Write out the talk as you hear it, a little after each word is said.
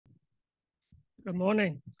Good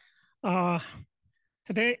morning.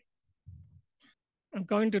 Today, I'm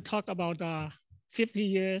going to talk about 50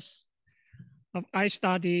 years of ice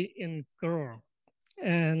study in GLERL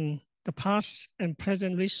and the past and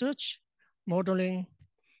present research, modeling,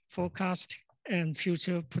 forecast, and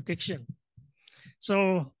future prediction.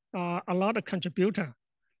 So a lot of contributor,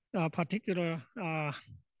 particular, well,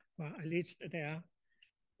 at least there,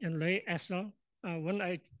 and Ray Essel. When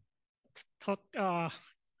I talk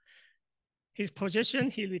his position,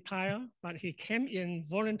 he retired, but he came in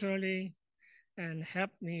voluntarily and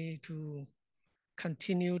helped me to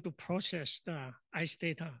continue to process the ICE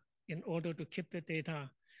data in order to keep the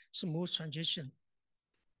data smooth transition.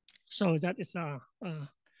 So that is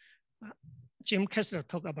Jim Kessler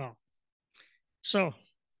talked about. So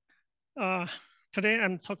today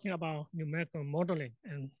I'm talking about numerical modeling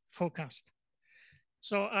and forecast.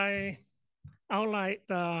 So I outlined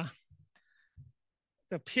the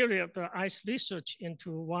period of the ICE research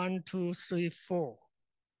into 1, 2, 3, 4.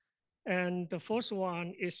 And the first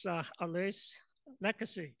one is Array's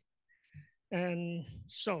legacy. And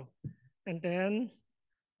so, and then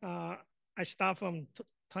I start from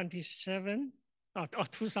 2007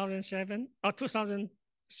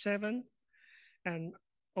 and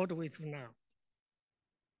all the way to now.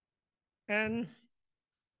 And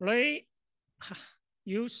Ray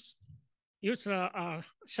used a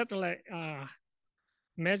satellite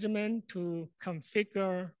measurement to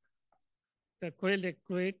configure the Great Lake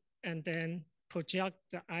grid and then project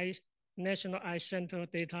the National Ice Center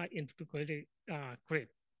data into the Great Lake grid.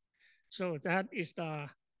 So that is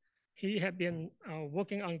he had been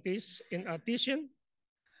working on this in addition,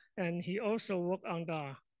 and he also worked on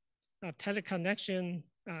the teleconnection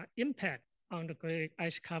impact on the Great Lake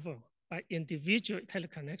ice cover by individual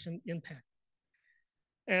teleconnection impact.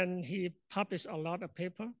 And he published a lot of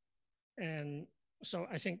paper. And so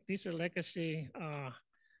I think this is a legacy.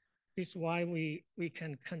 This is why we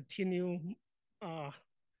can continue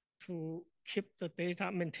to keep the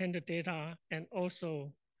data, maintain the data, and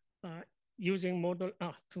also using model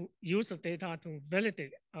to use the data to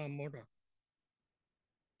validate our model.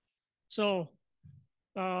 So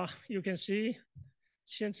you can see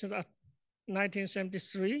since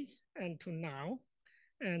 1973 and to now,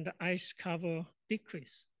 and the ice cover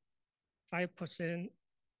decrease 5%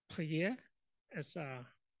 per year as per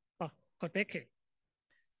decade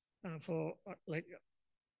for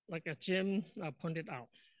like a Jim pointed out.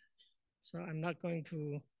 So I'm not going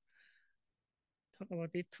to talk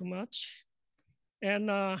about it too much. And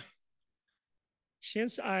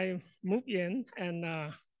since I moved in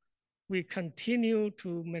and we continue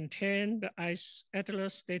to maintain the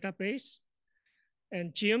IAGLR database,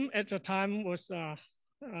 and Jim at the time was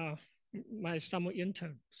my summer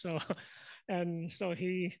intern. So, and so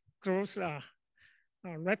he grows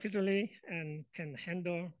rapidly and can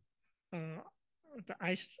handle the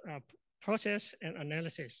ice process and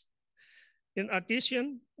analysis. In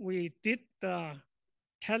addition, we did the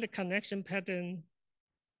teleconnection pattern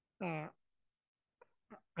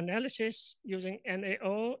analysis using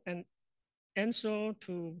NAO and ENSO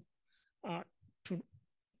to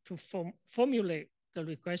formulate the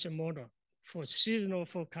regression model for seasonal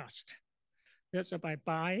forecast. That's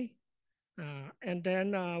by. And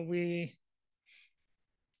then we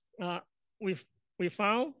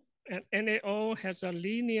found and NAO has a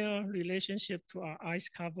linear relationship to our ice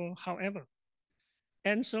cover. However,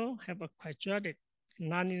 ENSO have a quadratic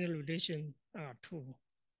nonlinear relation to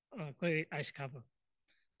Great ice cover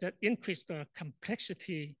that increase the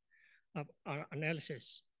complexity of our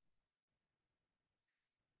analysis.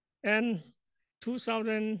 And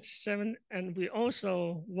 2007, and we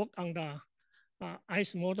also work on the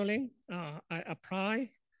ice modeling. I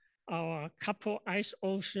apply our coupled ice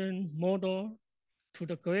ocean model to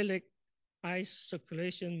the Great Lake ice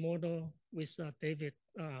circulation model with David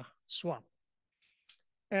Schwab.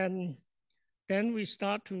 And then we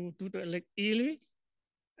start to do the Lake Erie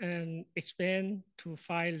and expand to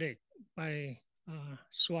 5 lakes by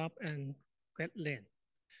Schwab and Gretland.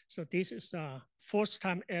 So this is the first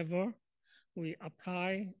time ever we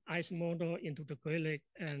apply ice model into the Great Lake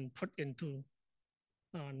and put into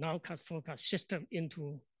nowcast forecast system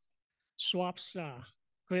into Schwab's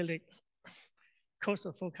Great Lake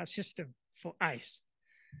coastal forecast system for ice.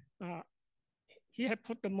 He had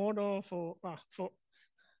put the model for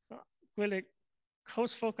Great Lake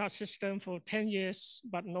coast forecast system for 10 years,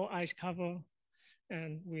 but no ice cover.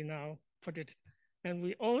 And we now put it. And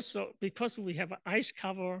we also, because we have an ice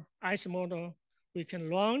cover, ice model, we can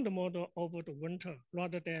run the model over the winter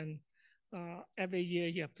rather than every year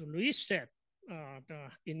you have to reset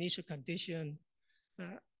the initial condition.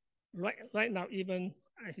 Right now, even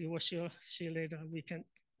you will see later, we can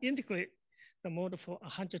integrate the model for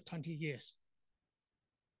 120 years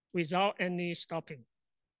without any stopping.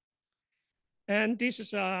 And this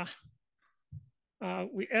is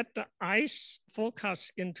we add the ice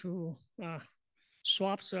forecast into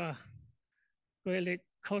Schwab's Great Lake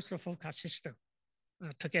coastal forecast system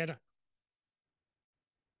together.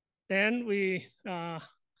 Then we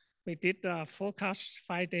did the forecast,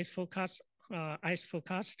 5 days forecast, ice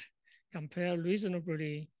forecast, compare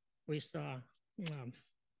reasonably with the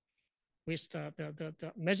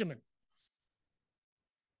measurement.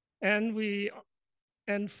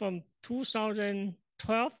 And from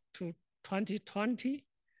 2012 to 2020,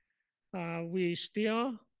 we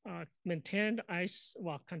still maintained ice,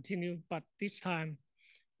 well, continue, but this time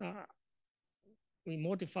we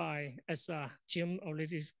modify as Jim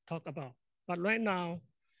already talked about. But right now,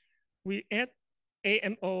 we add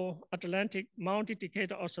AMO, Atlantic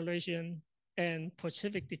Multi-Decadal Oscillation, and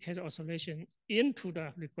Pacific Decadal Oscillation into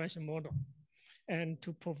the regression model, and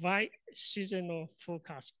to provide seasonal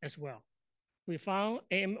forecast as well. We found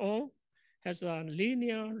AMO has a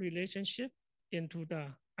linear relationship into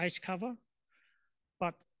the ice cover,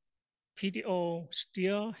 but PDO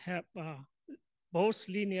still have both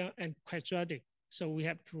linear and quadratic. So we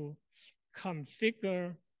have to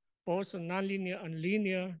configure both a nonlinear and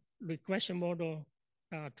linear regression model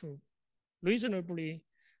to reasonably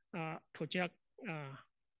project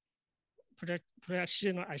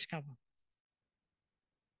seasonal ice cover.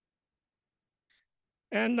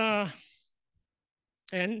 And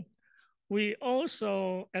we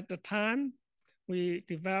also, at the time, we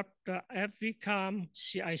developed the FVCAM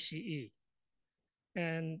CICE.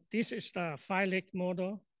 And this is the 5-leg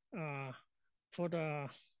model for the,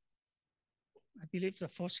 I believe, the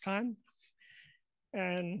first time.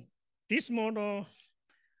 And this model,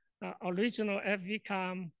 original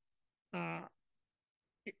FVCAM,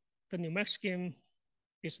 the numeric scheme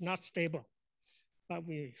is not stable. But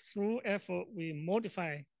through effort, we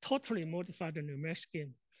totally modify the numeric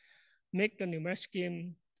scheme, make the numeric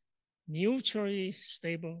scheme neutrally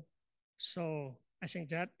stable. So I think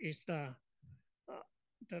that is the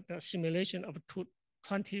simulation of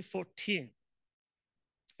 2014.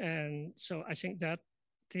 And so I think that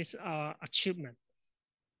this is our achievement.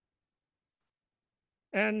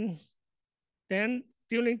 And then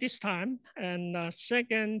during this time, and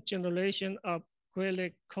second generation of Great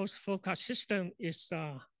Lake Coast Forecast System is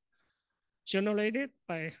generated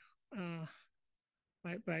by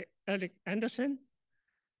Eric Anderson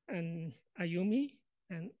and Ayumi,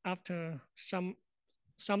 and after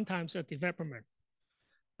sometimes a development,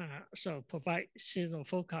 so provide seasonal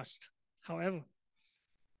forecast. However,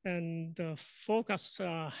 and the forecast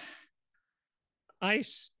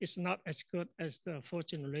ice is not as good as the fourth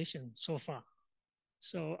generation so far.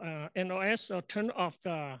 So NOS turned off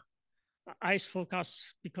the ice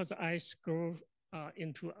forecast because the ice grew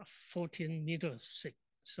into 14 meters thick.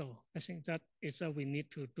 So I think that is we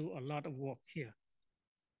need to do a lot of work here.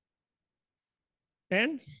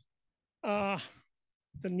 Then the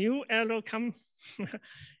new arrow came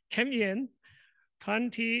in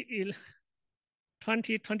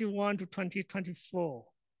 2021 to 2024.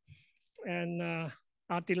 And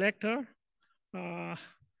our director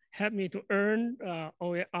helped me to earn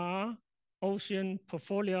OAR Ocean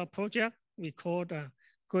Portfolio Project. We call the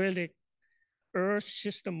Great Lake Earth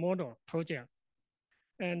System Model Project.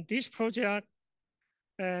 And this project,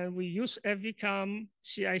 we use FVCAM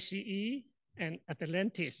CICE and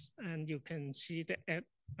Atlantis, and you can see the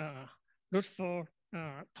Rutherford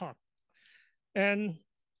talk. And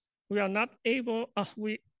we are not able,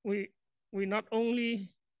 we not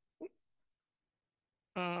only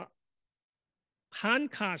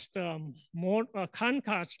handcast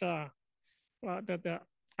the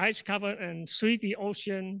ice cover and 3D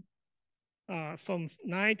ocean from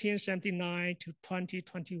 1979 to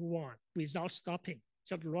 2021 without stopping,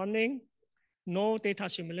 just running, no data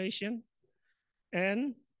simulation.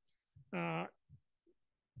 And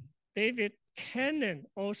David Cannon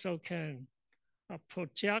also can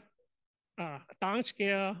project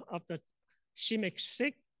downscale of the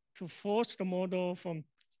CMX6 to force the model from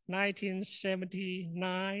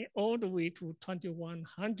 1979 all the way to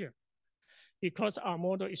 2100, because our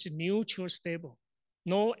model is neutral stable,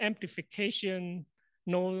 no amplification,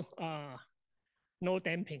 no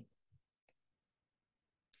damping.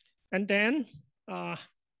 And then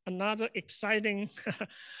another exciting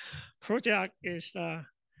project is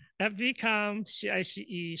FVCAM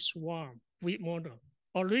CICE Swarm weak model.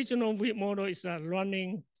 Original weak model is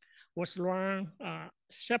was run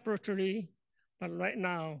separately, but right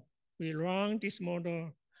now we run this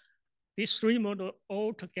model these three models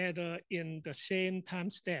all together in the same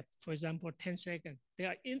time step, for example, 10 seconds.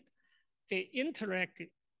 They interact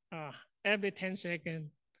every 10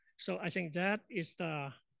 seconds. So I think that is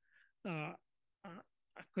the a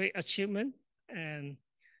great achievement. And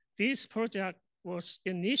this project was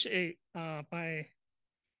initiated by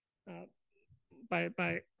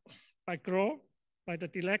GLERL, by the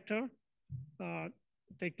director.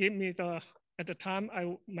 They gave me at the time,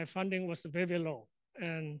 my funding was very low.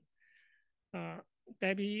 And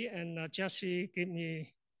Debbie and Jesse gave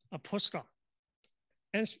me a postdoc,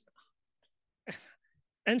 NSET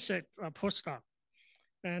postdoc.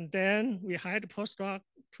 And then we hired a postdoc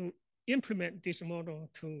to implement this model,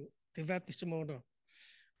 to develop this model.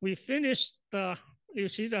 We finished you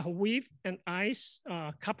see the wave and ice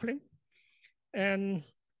coupling. And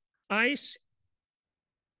ice,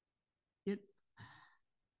 it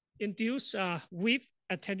induces wave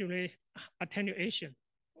attenuation.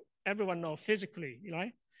 Everyone knows physically,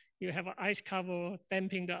 right? You have an ice cover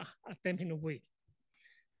damping the wave.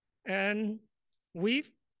 And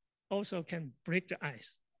wave also can break the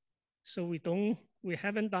ice. So we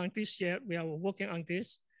haven't done this yet. We are working on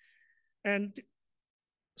this. And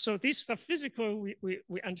so this is the physical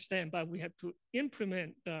we understand, but we have to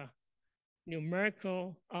implement the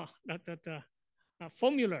numerical, the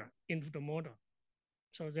formula into the model.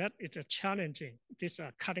 So that is a challenging, this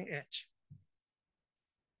cutting edge.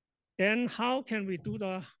 Then how can we do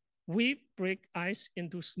the wave break ice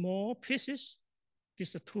into small pieces? This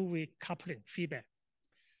is a two-way coupling feedback.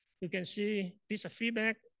 You can see this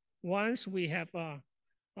feedback. Once we have a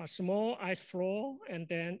small ice flow and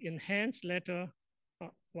then enhance later,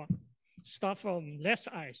 start from less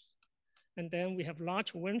ice. And then we have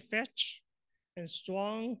large wind fetch and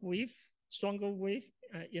stronger wave,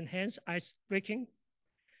 enhance ice breaking.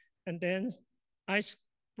 And then ice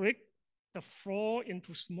break the flow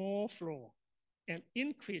into small flow and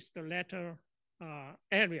increase the latter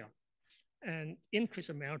area and increase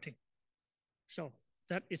the melting. So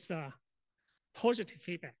that is a positive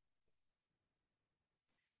feedback.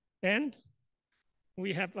 Then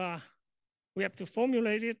we have to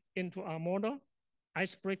formulate it into our model,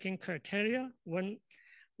 ice breaking criteria. When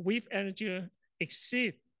wave energy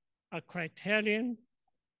exceeds a criterion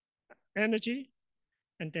energy,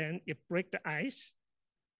 and then it breaks the ice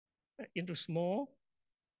into small,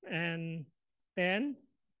 and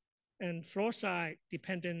flow side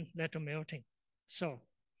dependent later melting. So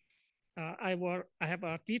I have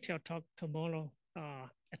a detailed talk tomorrow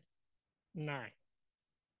at 9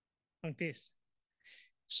 on this.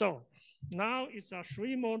 So now it's a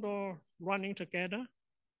three model running together.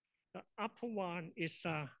 The upper one is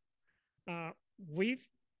wave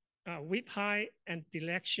height and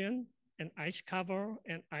direction and ice cover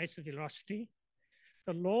and ice velocity.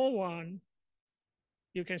 The lower one,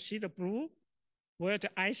 you can see the blue, where the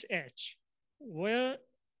ice edge, where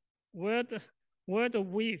the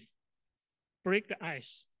wave break the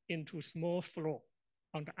ice into small flow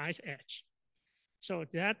on the ice edge. So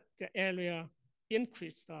that the area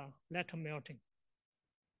increase the later melting.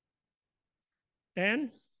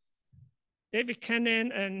 Then David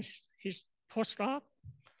Cannon and his postdoc,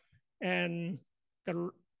 and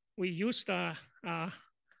we used the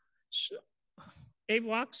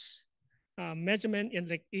AWACS measurement in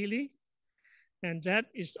Lake Erie, and that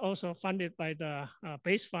is also funded by the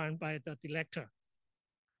base fund by the director.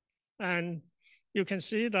 And you can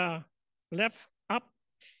see the left up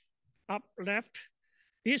left.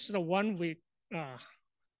 This is a one-way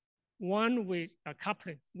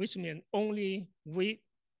coupling, which means only wave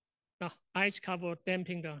ice cover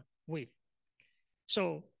damping the wave.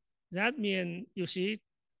 So that means you see,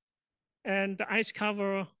 and the ice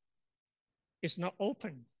cover is not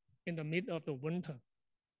open in the middle of the winter.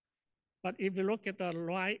 But if you look at the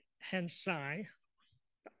right-hand side,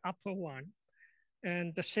 the upper one,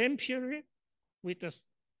 and the same period with the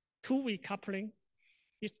two-way coupling,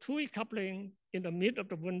 this two-way coupling in the middle of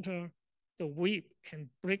the winter, the wave can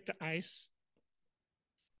break the ice.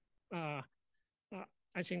 I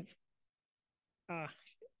think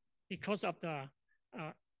because of the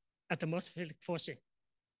atmospheric forcing.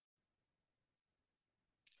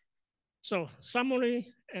 So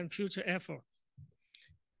summary and future effort.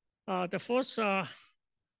 The first,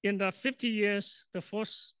 in the 50 years, the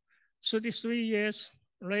first 33 years,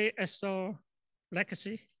 Ray Esser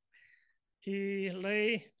legacy. He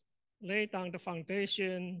laid down the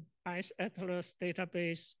foundation, ice atlas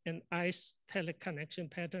database, and ice teleconnection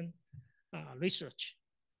pattern research.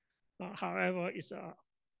 However, it's an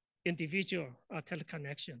individual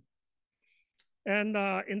teleconnection. And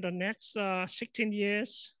in the next 16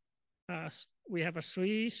 years, we have a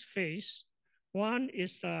three phase. One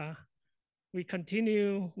is we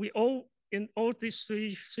continue, in all these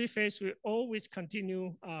three phases, we always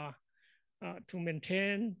continue to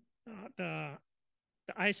maintain the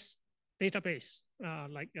ice database,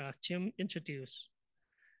 like Jim introduced.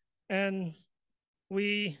 And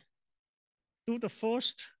we do the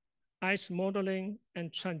first ice modeling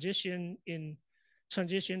and transition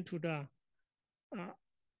to the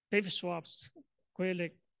David Schwab's Great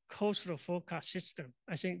Lake coastal forecast system.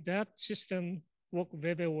 I think that system worked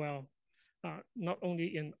very well, not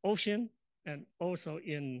only in ocean and also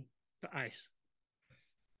in the ice.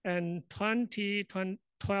 And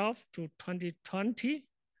 2012 to 2020,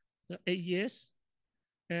 the 8 years,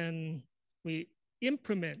 and we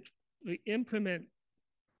implement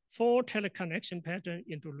 4 teleconnection patterns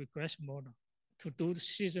into regression model to do the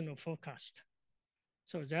seasonal forecast.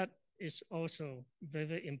 So that is also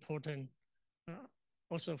very important,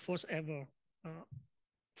 also first ever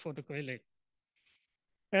for the Great Lake.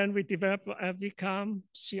 And we developed FVCAM,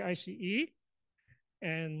 CICE,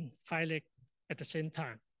 and PHYLAC at the same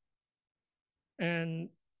time. And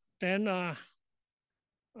then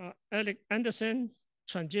Eric Anderson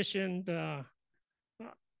transitioned the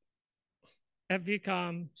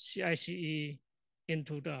FVCAM, CICE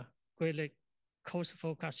into the Great Lake Coast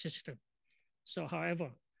Forecast System. So however,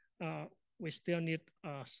 we still need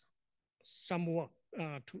some work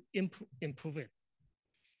to improve it.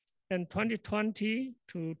 And 2020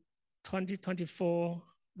 to 2024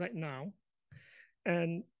 right now,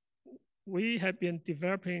 and we have been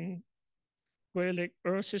developing Great Lake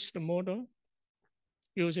Earth System model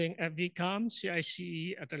using FVCAM,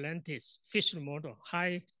 CICE, Atlantis fish model,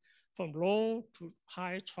 from low to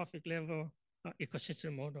high traffic level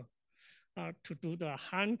ecosystem model to do the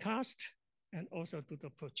handcast and also do the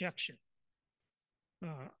projection.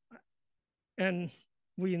 And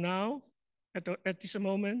we now, at this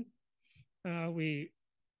moment, we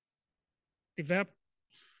developed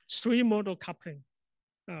 3 model coupling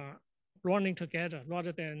running together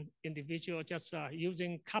rather than individual just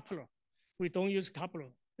using coupler. We don't use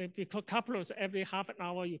coupler because couplers every half an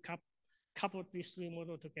hour you couple these 3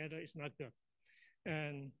 models together is not good.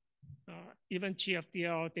 And even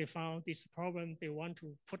GFDL, they found this problem. They want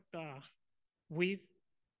to put the width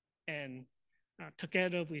and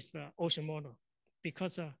together with the ocean model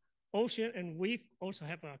because ocean and width also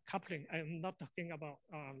have a coupling. I'm not talking about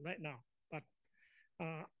right now, but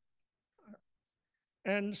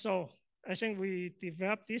and so I think we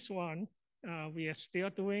developed this one. We are still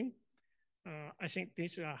doing. I think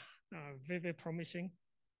this is very, very promising.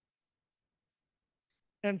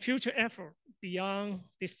 And future effort beyond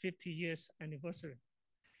this 50 years anniversary.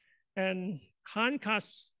 And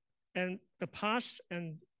handcasts and the past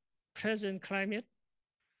and present climate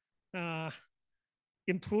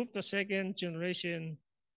improve the second generation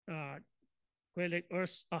Great Lake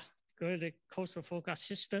Great Lake coastal forecast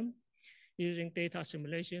system using data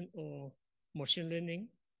simulation or machine learning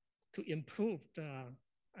to improve the,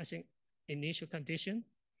 I think, initial condition.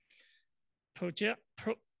 Project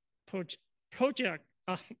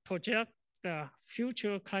the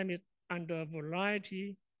future climate under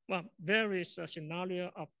various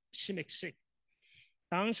scenario of seismic sick,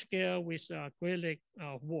 downscale with Great Lake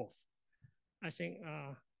Wolf. I think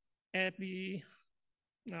Abby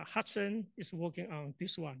Hudson is working on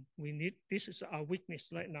this one. This is our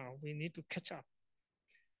weakness right now. We need to catch up.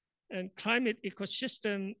 And climate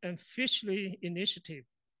ecosystem and fishery initiative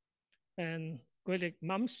and Great Lake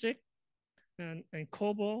MUMSIC and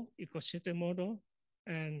COBOL ecosystem model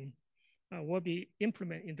and will be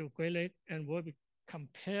implemented into Great Lake and will be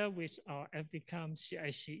compared with our FVCAM,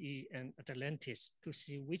 CICE, and Atlantis to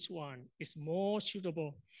see which one is more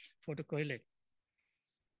suitable for the Great Lake.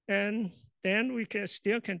 And then we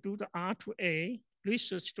still can do the R2A,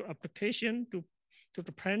 research to application to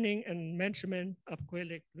the planning and management of Great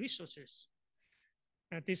Lake resources.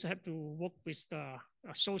 And this have to work with the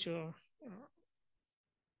social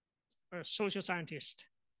scientist,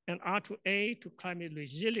 and R2A to climate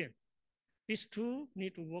resilient. These 2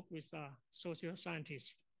 need to work with social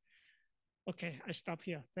scientists. Okay, I stop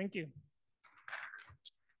here. Thank you.